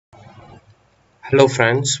Hello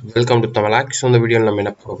friends, welcome to Tamalax. So இந்த வீடியோவில் நம்ம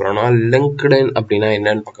என்ன பார்க்க போறோம்னா LinkedIn அப்படின்னா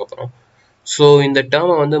என்னன்னு பார்க்க போறோம். ஸோ இந்த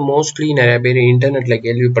டேர்மை வந்து மோஸ்ட்லி நிறைய பேர் இன்டர்நெட்ல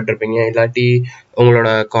கேள்விப்பட்டிருப்பீங்க, இல்லாட்டி உங்களோட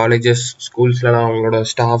காலேஜஸ் ஸ்கூல்ஸ்லாம் உங்களோட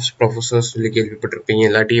ஸ்டாஃப்ஸ் ப்ரொஃபஸர்ஸ் சொல்லி கேள்விப்பட்டிருப்பீங்க,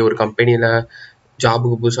 இல்லாட்டி ஒரு கம்பெனியில்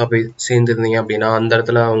ஜாபுக்கு புதுசாக போய் சேர்ந்துருந்தீங்க அப்படின்னா அந்த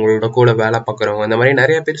இடத்துல அவங்களோட கூட வேலை பார்க்குறவங்க இந்த மாதிரி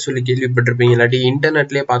நிறைய பேர் சொல்லி கேள்விப்பட்டிருப்பீங்க, இல்லாட்டி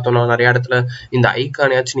இன்டர்நெட்லேயே பார்த்தோம்னா நிறைய இடத்துல இந்த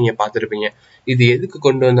ஐக்கானையாச்சும் நீங்கள் பார்த்துருப்பீங்க. இது எதுக்கு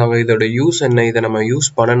கொண்டு வந்தாங்க, இதோட யூஸ் என்ன, இதை நம்ம யூஸ்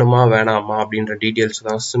பண்ணணுமா வேணாமா அப்படின்ற டீட்டெயில்ஸ்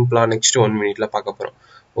தான் சிம்பிளாக நெக்ஸ்ட் 1 minute பார்க்க போகிறோம்.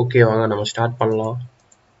 ஓகே, வாங்க நம்ம ஸ்டார்ட் பண்ணலாம்.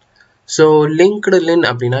 ஸோ லிங்க்டுஇன்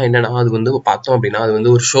அப்படின்னா என்னன்னா, அது வந்து பார்த்தோம் அப்படின்னா அது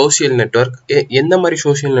வந்து ஒரு சோஷியல் நெட்வொர்க். எந்த மாதிரி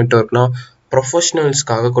சோஷியல் நெட்வொர்க்னா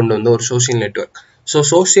ப்ரொஃபஷனல்ஸ்க்காக கொண்டு வந்த ஒரு சோஷியல் நெட்வொர்க். ஸோ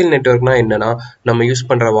சோஷியல் நெட்வொர்க்னா என்னன்னா, நம்ம யூஸ்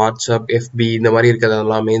பண்ணுற வாட்ஸ்அப், எஃபி இந்த மாதிரி இருக்கிறது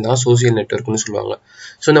எல்லாமே தான் சோஷியல் நெட்வொர்க்னு சொல்லுவாங்க.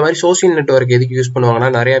 ஸோ இந்த மாதிரி சோஷியல் நெட்வொர்க் எதுக்கு யூஸ் பண்ணுவாங்கன்னா,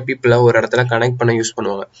 நிறைய பீப்புளை ஒரு இடத்துல கனெக்ட் பண்ண யூஸ்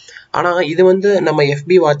பண்ணுவாங்க. ஆனால் இது வந்து நம்ம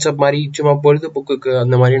எஃபி வாட்ஸ்அப் மாதிரி சும்மா பொழுதுபோக்குக்கு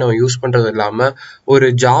அந்த மாதிரி நம்ம யூஸ் பண்ணுறது இல்லாமல் ஒரு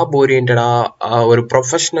ஜாப் ஓரியன்டாக ஒரு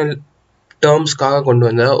ப்ரொஃபஷனல் டேர்ம்ஸ்க்காக கொண்டு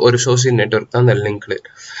வந்த ஒரு சோஷியல் நெட்வொர்க் தான் இந்த லிங்க்டின்.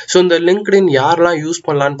 ஸோ இந்த லிங்க்டின் யாரெல்லாம் யூஸ்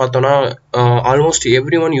பண்ணலான்னு பார்த்தோன்னா, ஆல்மோஸ்ட்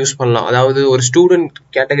எவ்ரி ஒன் யூஸ் பண்ணலாம். அதாவது ஒரு ஸ்டூடெண்ட்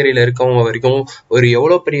கேட்டகரியில் இருக்கவங்க வரைக்கும், ஒரு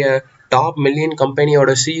எவ்வளோ பெரிய டாப் மில்லியன்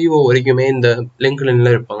கம்பெனியோட சிஇஓ வரைக்குமே இந்த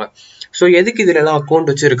லிங்க்டின்ல இருப்பாங்க. ஸோ எதுக்கு இதுலலாம்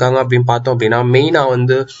அக்கௌண்ட் வச்சுருக்காங்க அப்படின்னு பார்த்தோம் அப்படின்னா, மெயினாக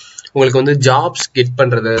வந்து உங்களுக்கு வந்து ஜாப்ஸ் கெட்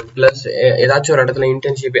பண்ணுறது, ப்ளஸ் ஏதாச்சும் ஒரு இடத்துல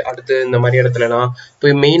இன்டர்ன்ஷிப், அடுத்து இந்த மாதிரி இடத்துலலாம்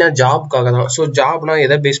இப்போ மெயினாக ஜாப்க்காக தான். ஸோ ஜாப்னா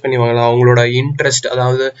எதை பேஸ் பண்ணி வாங்கலாம், அவங்களோட இன்ட்ரெஸ்ட்,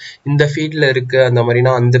 அதாவது இந்த ஃபீல்டில் இருக்குது அந்த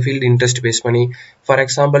மாதிரினா அந்த ஃபீல்டு இன்ட்ரெஸ்ட் பேஸ் பண்ணி, ஃபார்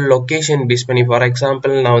எக்ஸாம்பிள் லொக்கேஷன் பேஸ் பண்ணி, ஃபார்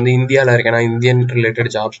எக்ஸாம்பிள் நான் வந்து இந்தியாவில் இருக்கேன்னா இந்தியன்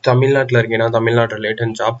ரிலேட்டட் ஜாப்ஸ், தமிழ்நாட்டில் இருக்கேன்னா தமிழ்நாடு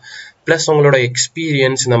ரிலேட்டட் ஜாப், ப்ளஸ் உங்களோட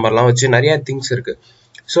எக்ஸ்பீரியன்ஸ் இந்த மாதிரிலாம் வச்சு நிறையா திங்ஸ் இருக்குது.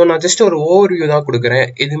 ஸோ நான் ஜஸ்ட் ஒரு ஓவர்வியூ தான் கொடுக்குறேன்,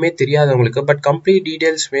 எதுவுமே தெரியாதவங்களுக்கு. பட் கம்ப்ளீட்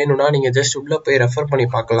டீட்டெயில்ஸ் வேணும்னா நீங்கள் ஜஸ்ட் உள்ளே போய் ரெஃபர் பண்ணி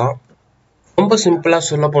பார்க்கலாம். ரொம்ப சிம்பிளாக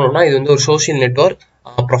சொல்ல போனோம்னா, இது வந்து ஒரு சோஷியல் நெட்வொர்க்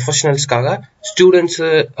ப்ரொஃபஷனல்ஸ்க்காக, ஸ்டூடெண்ட்ஸு,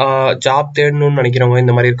 ஜாப் தேடணும்னு நினைக்கிறவங்க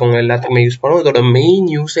இந்த மாதிரி இருக்கவங்க எல்லாத்துக்குமே யூஸ் பண்ணுவோம். இதோட மெயின்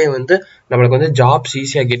யூஸே வந்து நம்மளுக்கு வந்து ஜாப்ஸ்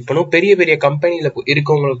ஈஸியாக கெட் பண்ணும். பெரிய பெரிய கம்பெனியில்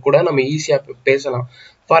இருக்கவங்களுக்கு கூட நம்ம ஈஸியாக பேசலாம்.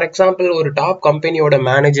 ஃபார் எக்ஸாம்பிள் ஒரு டாப் கம்பெனியோட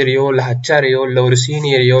மேனேஜரையோ இல்லை ஹெச்ஆரையோ இல்லை ஒரு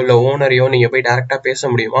சீனியரையோ இல்லை ஓனரையோ நீங்கள் போய் டேரெக்டாக பேச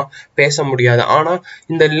முடியுமா? பேச முடியாது. ஆனால்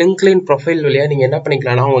இந்த லிங்க்டின் ப்ரொஃபைல் வழியாக நீங்கள் என்ன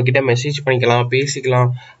பண்ணிக்கலாம்னா, அவங்ககிட்ட மெசேஜ் பண்ணிக்கலாம்,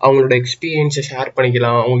 பேசிக்கலாம், அவங்களோட எக்ஸ்பீரியன்ஸை ஷேர்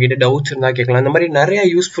பண்ணிக்கலாம், அவங்ககிட்ட டவுட்ஸ் இருந்தால் கேட்கலாம். இந்த மாதிரி நிறைய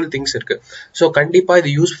யூஸ்ஃபுல் திங்ஸ் இருக்குது. ஸோ கண்டிப்பாக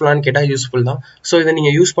இது யூஸ்ஃபுல்லான்னு கேட்டால் யூஸ்ஃபுல் தான். ஸோ இதை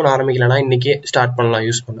நீங்கள் யூஸ் பண்ண ஆரம்பிக்கலன்னா இன்றைக்கே ஸ்டார்ட் பண்ணலாம்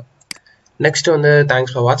யூஸ் பண்ண. நெக்ஸ்ட் வந்து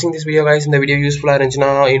தேங்க்ஸ் ஃபார் வாட்சிங் திஸ் வீடியோ கைஸ். இந்த வீடியோ யூஸ்ஃபுல்லாக இருந்துச்சுன்னா,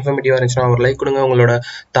 இன்ஃபர்மேட்டிவாக இருந்துச்சுன்னா ஒரு லைக் கொடுங்க. உங்களோட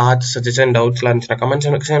தாட்ஸ், சஜஷன், டவுட்ஸ்லாம் இருந்துச்சுன்னா கமெண்ட்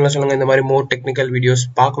செக்ஷனில் சொல்லுங்கள். இந்த மாதிரி மோர் டெக்னிக்கல் வீடியோஸ்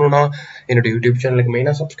பார்க்கணுன்னா என்னோட யூடியூப் சேனலுக்கு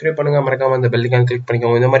மெயினாக சப்ஸ்கிரைப் பண்ணுங்கள். மறக்காமல் அந்த பெல் ஐகான் கிளிக்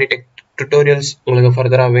பண்ணிக்கோங்க. இந்த மாதிரி டுட்டோரியல்ஸ் உங்களுக்கு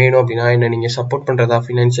ஃபர்தராக வேணும் அப்படின்னா, என்ன நீங்கள் சப்போர்ட் பண்ணுறதா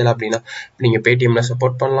ஃபினான்ஷியலாக அப்படின்னா நீங்கள் பேடிஎம்ல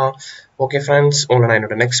சப்போர்ட் பண்ணலாம். ஓகே ஃப்ரெண்ட்ஸ், உங்களை நான்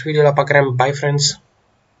என்னோட நெக்ஸ்ட் வீடியோவில் பார்க்குறேன். Bye friends.